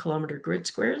 12 kilometer grid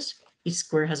squares. Each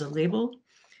square has a label.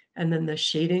 And then the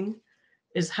shading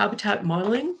is habitat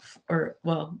modeling, or,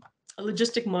 well, a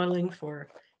logistic modeling for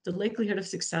the likelihood of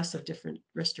success of different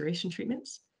restoration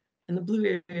treatments. And the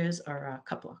blue areas are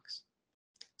cut blocks.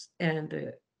 And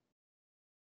the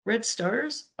red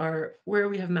stars are where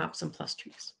we have mapped some plus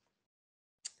trees.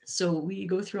 So we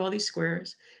go through all these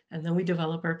squares and then we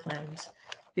develop our plans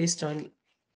based on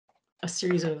a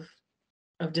series of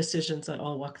decisions that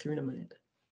I'll walk through in a minute.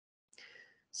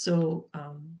 So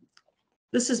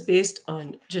this is based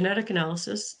on genetic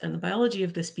analysis and the biology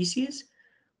of the species.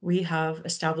 We have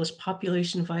established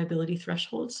population viability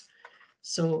thresholds.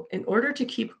 So in order to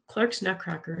keep Clark's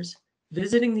nutcrackers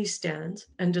visiting these stands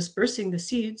and dispersing the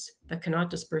seeds that cannot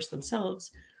disperse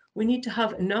themselves, we need to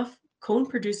have enough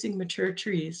cone-producing mature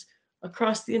trees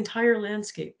across the entire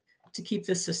landscape to keep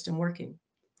this system working.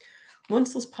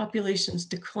 Once those populations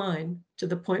decline to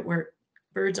the point where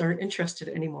birds aren't interested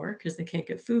anymore because they can't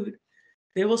get food,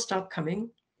 they will stop coming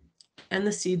and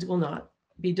the seeds will not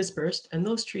be dispersed and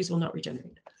those trees will not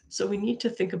regenerate. So we need to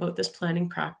think about this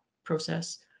planning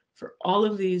process for all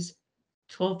of these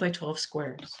 12 by 12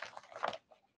 squares.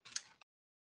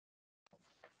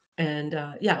 And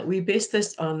yeah, we base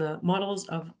this on the models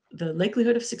of the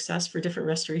likelihood of success for different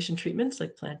restoration treatments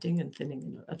like planting and thinning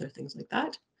and other things like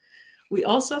that. We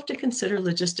also have to consider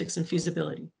logistics and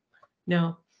feasibility.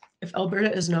 Now, if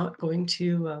Alberta is not going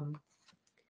to,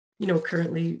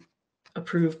 currently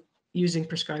approve using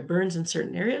prescribed burns in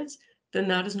certain areas, then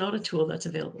that is not a tool that's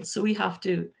available. So we have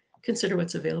to consider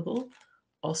what's available.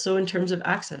 Also, in terms of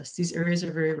access, these areas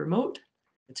are very remote.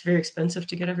 It's very expensive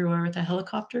to get everywhere with a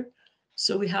helicopter.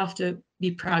 So we have to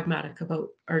be pragmatic about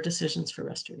our decisions for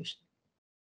restoration.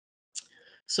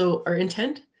 So our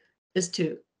intent is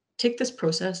to take this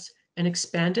process and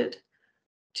expand it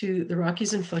to the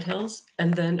Rockies and foothills,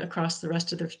 and then across the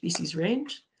rest of their species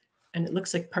range. And it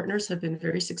looks like partners have been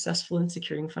very successful in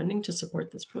securing funding to support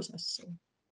this process. So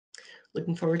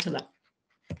looking forward to that.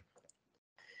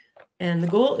 And the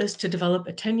goal is to develop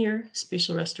a 10-year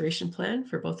spatial restoration plan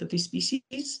for both of these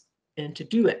species and to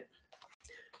do it.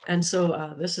 And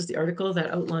so this is the article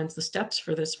that outlines the steps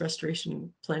for this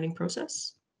restoration planning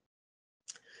process.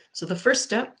 So the first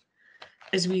step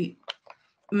is we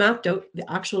mapped out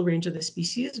the actual range of the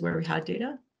species where we had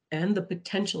data and the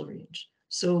potential range.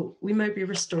 So we might be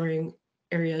restoring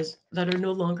areas that are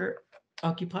no longer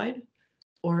occupied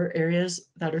or areas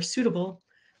that are suitable,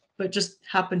 but just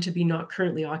happen to be not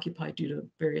currently occupied due to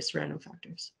various random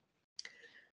factors.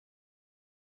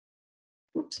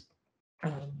 Oops.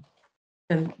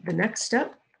 And the next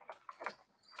step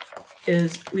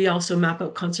is we also map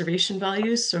out conservation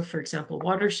values. So for example,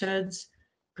 watersheds,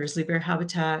 grizzly bear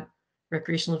habitat,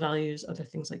 recreational values, other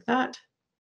things like that.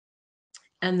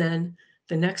 And then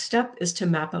the next step is to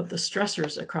map out the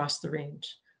stressors across the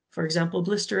range. For example,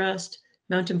 blister rust,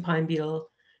 mountain pine beetle,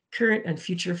 current and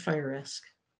future fire risk.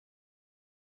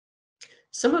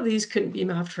 Some of these couldn't be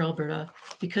mapped for Alberta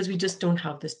because we just don't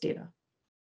have this data.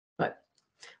 But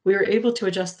we were able to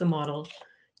adjust the model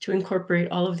to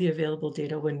incorporate all of the available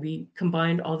data when we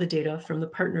combined all the data from the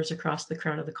partners across the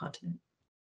crown of the continent.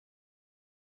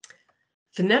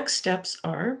 The next steps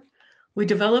are we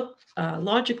develop a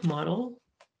logic model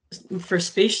for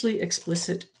spatially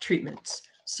explicit treatments.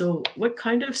 So what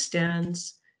kind of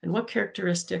stands and what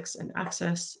characteristics and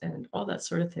access and all that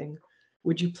sort of thing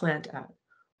would you plant at,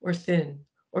 or thin,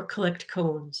 or collect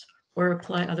cones, or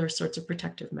apply other sorts of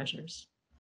protective measures?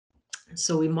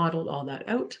 So we modeled all that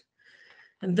out.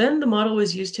 And then the model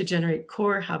was used to generate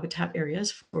core habitat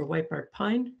areas for whitebark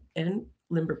pine and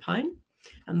limber pine.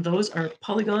 And those are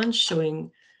polygons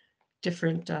showing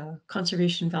different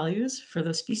conservation values for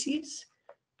those species.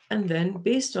 And then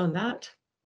based on that,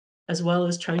 as well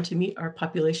as trying to meet our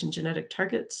population genetic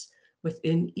targets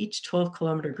within each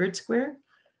 12-kilometer grid square,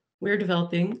 we're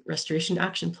developing restoration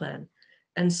action plan.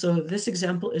 And so this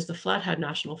example is the Flathead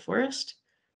National Forest.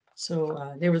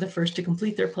 So they were the first to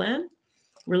complete their plan.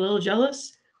 We're a little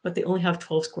jealous, but they only have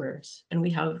 12 squares and we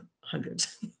have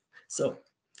hundreds. So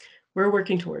we're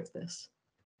working towards this.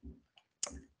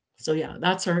 So yeah,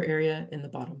 that's our area in the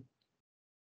bottom.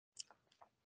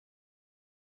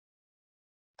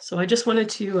 So I just wanted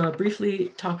to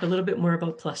briefly talk a little bit more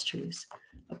about plus trees.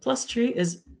 A plus tree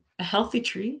is a healthy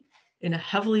tree in a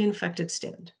heavily infected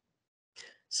stand.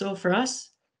 So for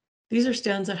us, these are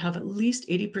stands that have at least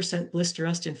 80% blister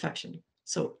rust infection.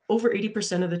 So over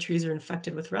 80% of the trees are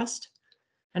infected with rust.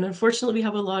 And unfortunately, we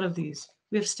have a lot of these.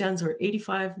 We have stands where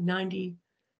 85, 90,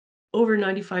 over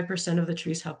 95% of the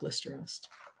trees have blister rust,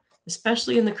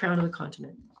 especially in the crown of the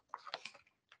continent.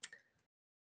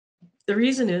 The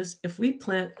reason is if we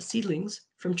plant seedlings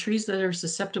from trees that are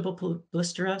susceptible to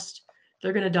blister rust,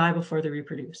 they're going to die before they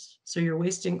reproduce. So you're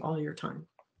wasting all your time.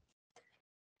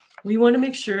 We want to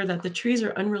make sure that the trees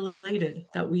are unrelated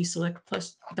that we select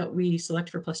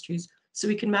for plus trees, so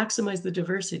we can maximize the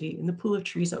diversity in the pool of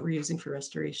trees that we're using for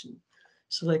restoration.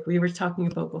 So like we were talking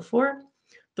about before,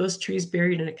 those trees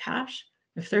buried in a cache,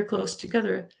 if they're close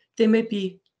together, they might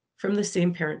be from the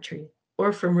same parent tree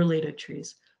or from related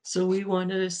trees. So we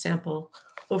wanted to sample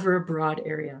over a broad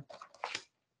area.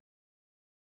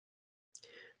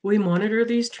 We monitor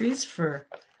these trees for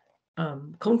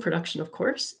cone production, of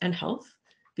course, and health,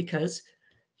 because,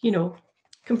 you know,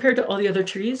 compared to all the other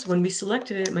trees, when we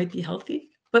selected it, it might be healthy,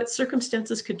 but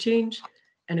circumstances could change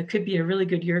and it could be a really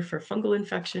good year for fungal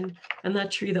infection. And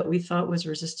that tree that we thought was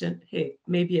resistant, hey,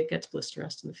 maybe it gets blister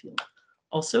rust in the field.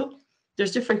 Also,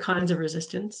 there's different kinds of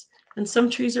resistance, and some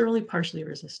trees are only partially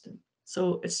resistant.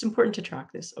 So it's important to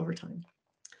track this over time.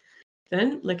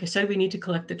 Then, like I said, we need to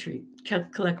collect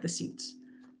the seeds.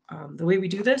 The way we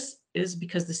do this is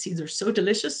because the seeds are so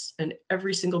delicious and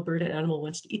every single bird and animal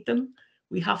wants to eat them,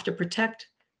 we have to protect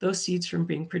those seeds from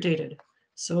being predated.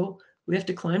 So we have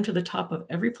to climb to the top of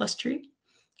every plus tree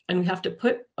and we have to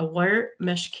put a wire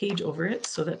mesh cage over it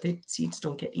so that the seeds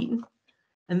don't get eaten.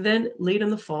 And then late in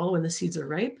the fall, when the seeds are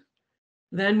ripe,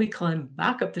 then we climb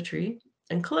back up the tree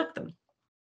and collect them.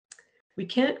 We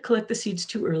can't collect the seeds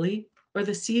too early or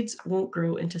the seeds won't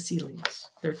grow into seedlings.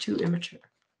 They're too immature.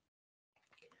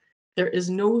 There is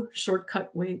no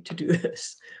shortcut way to do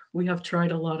this. We have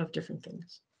tried a lot of different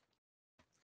things.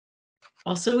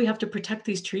 Also, we have to protect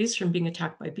these trees from being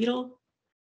attacked by beetle.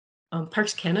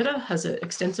 Parks Canada has an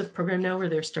extensive program now where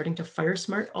they're starting to fire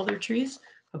smart all their trees,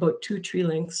 about 2 tree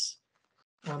lengths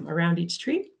around each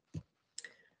tree.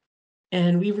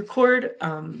 And we record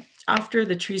after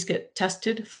the trees get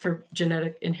tested for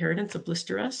genetic inheritance of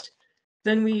blister rust.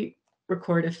 Then we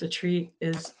record if the tree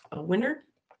is a winner,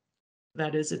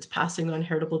 that is, it's passing on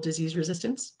heritable disease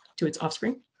resistance to its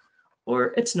offspring,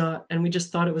 or it's not, and we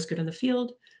just thought it was good in the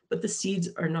field, but the seeds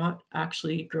are not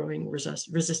actually growing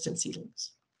resistant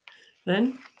seedlings.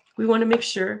 Then we want to make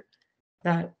sure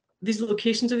that these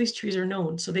locations of these trees are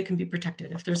known so they can be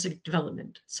protected if there's a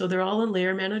development. So they're all in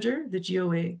Layer Manager, the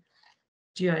GOA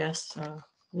GIS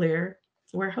layer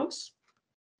warehouse.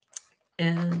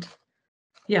 And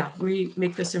yeah, we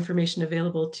make this information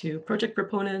available to project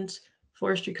proponents,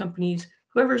 forestry companies,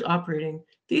 whoever's operating.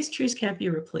 These trees can't be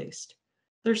replaced.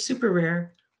 They're super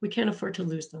rare. We can't afford to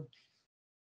lose them.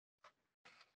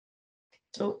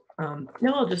 So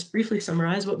now I'll just briefly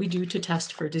summarize what we do to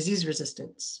test for disease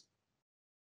resistance.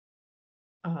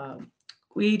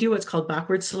 We do what's called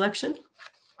backward selection.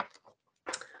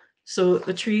 So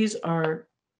the trees are,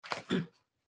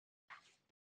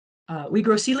 we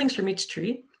grow seedlings from each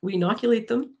tree. We inoculate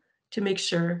them to make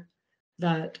sure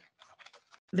that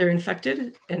they're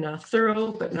infected in a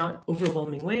thorough but not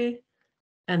overwhelming way.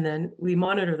 And then we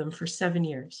monitor them for 7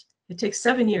 years. It takes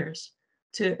 7 years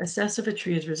to assess if a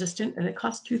tree is resistant, and it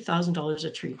costs $2,000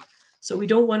 a tree. So we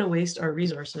don't want to waste our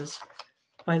resources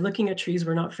by looking at trees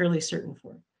we're not fairly certain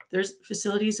for. There's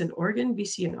facilities in Oregon,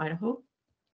 BC, and Idaho.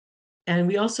 And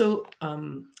we also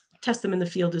test them in the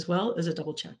field as well as a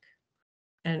double check.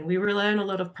 And we rely on a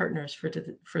lot of partners for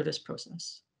this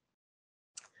process.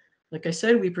 Like I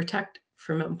said, we protect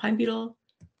from mountain pine beetle.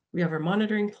 We have our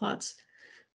monitoring plots.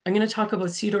 I'm going to talk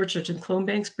about seed orchards and clone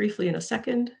banks briefly in a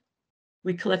second.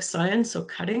 We collect science, so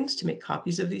cuttings, to make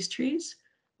copies of these trees.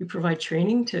 We provide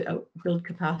training to build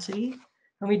capacity,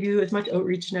 and we do as much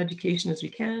outreach and education as we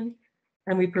can,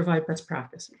 and we provide best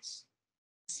practices.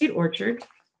 Seed orchard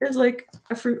is like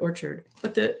a fruit orchard,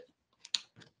 but the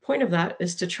point of that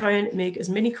is to try and make as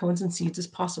many cones and seeds as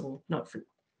possible, not fruit.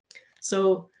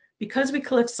 So because we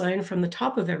collect sign from the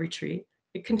top of every tree,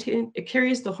 it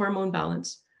carries the hormone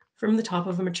balance from the top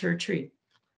of a mature tree.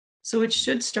 So it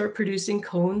should start producing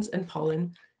cones and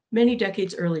pollen many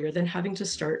decades earlier than having to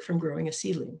start from growing a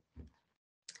seedling.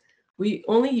 We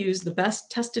only use the best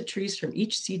tested trees from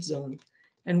each seed zone,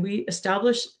 and we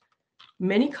establish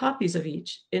many copies of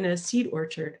each in a seed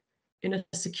orchard in a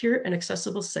secure and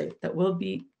accessible site that we'll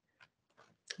be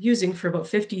using for about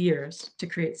 50 years to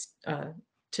create,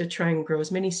 to try and grow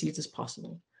as many seeds as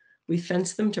possible. We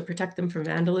fence them to protect them from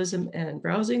vandalism and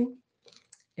browsing.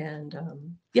 And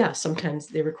yeah, sometimes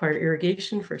they require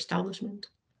irrigation for establishment.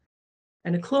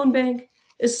 And a clone bank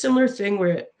is a similar thing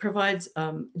where it provides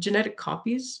genetic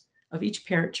copies of each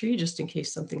parent tree just in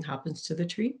case something happens to the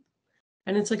tree.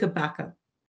 And it's like a backup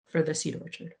for the seed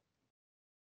orchard.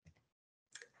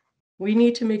 We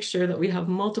need to make sure that we have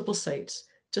multiple sites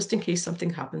just in case something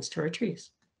happens to our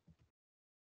trees.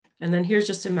 And then here's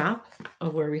just a map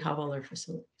of where we have all our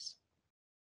facilities.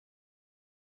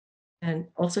 And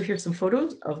also here's some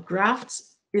photos of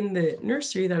grafts in the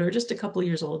nursery that are just a couple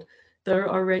years old that are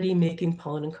already making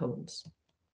pollen and cones.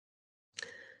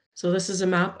 So this is a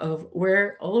map of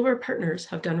where all of our partners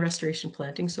have done restoration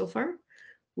planting so far,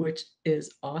 which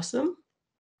is awesome.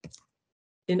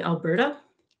 In Alberta,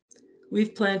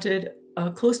 we've planted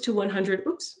close to 100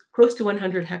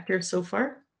 hectares so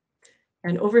far,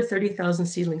 and over 30,000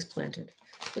 seedlings planted.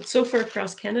 But so far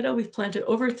across Canada, we've planted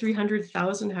over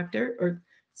 300,000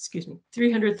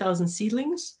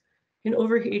 seedlings in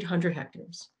over 800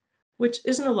 hectares, which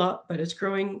isn't a lot, but it's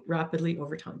growing rapidly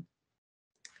over time.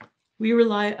 We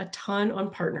rely a ton on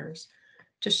partners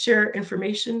to share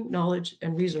information, knowledge,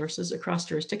 and resources across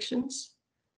jurisdictions.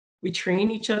 We train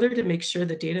each other to make sure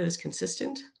the data is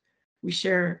consistent. We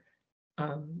share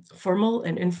formal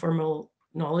and informal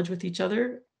knowledge with each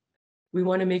other. We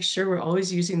want to make sure we're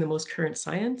always using the most current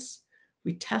science.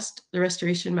 We test the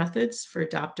restoration methods for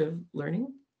adaptive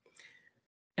learning.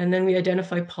 And then we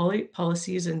identify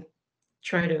policies and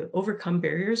try to overcome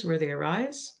barriers where they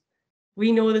arise.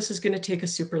 We know this is going to take a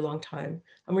super long time,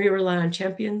 and we rely on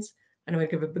champions. And I want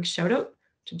to give a big shout out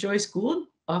to Joyce Gould,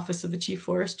 Office of the Chief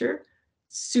Forester,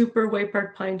 super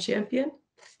Whitebark pine champion.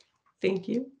 Thank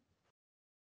you.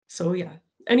 So yeah,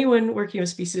 anyone working with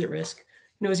species at risk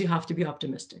knows you have to be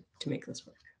optimistic to make this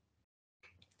work.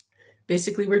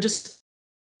 Basically, we're just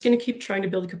going to keep trying to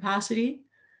build capacity,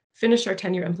 finish our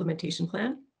 10-year implementation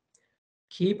plan,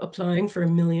 keep applying for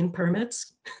 1 million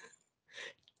permits,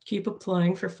 keep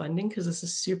applying for funding because this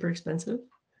is super expensive,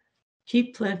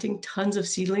 keep planting tons of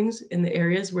seedlings in the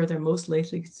areas where they're most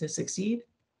likely to succeed,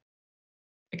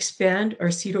 expand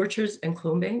our seed orchards and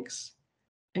clone banks,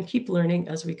 and keep learning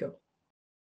as we go.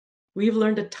 we've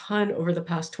learned a ton over the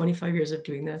past 25 years of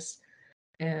doing this.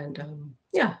 And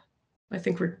yeah, I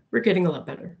think we're getting a lot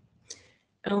better.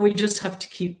 And we just have to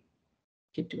keep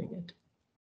doing it.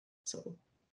 So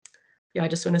yeah, I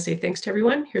just want to say thanks to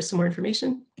everyone. Here's some more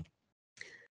information.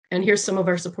 And here's some of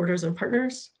our supporters and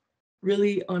partners.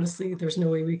 Really, honestly, there's no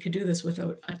way we could do this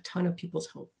without a ton of people's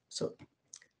help. So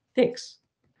thanks.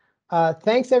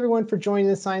 Thanks everyone for joining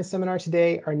the science seminar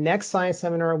today. Our next science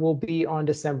seminar will be on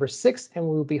December 6th, and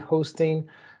we will be hosting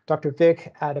Dr.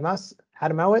 Vic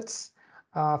Adamowitz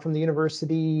from the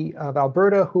University of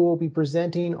Alberta, who will be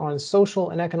presenting on social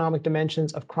and economic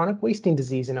dimensions of chronic wasting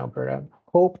disease in Alberta.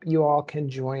 Hope you all can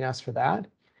join us for that.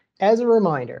 As a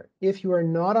reminder, if you are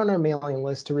not on our mailing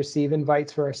list to receive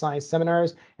invites for our science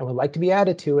seminars and would like to be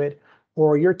added to it,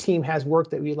 or your team has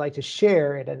work that we'd like to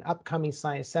share at an upcoming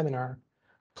science seminar,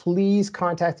 please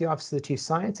contact the Office of the Chief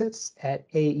Scientist at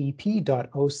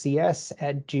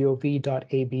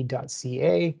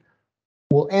aep.ocs@gov.ab.ca.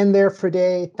 We'll end there for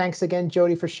today. Thanks again,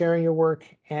 Jodie, for sharing your work,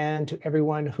 and to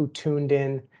everyone who tuned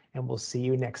in, and we'll see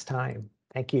you next time.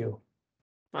 Thank you.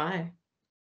 Bye.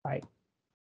 Bye.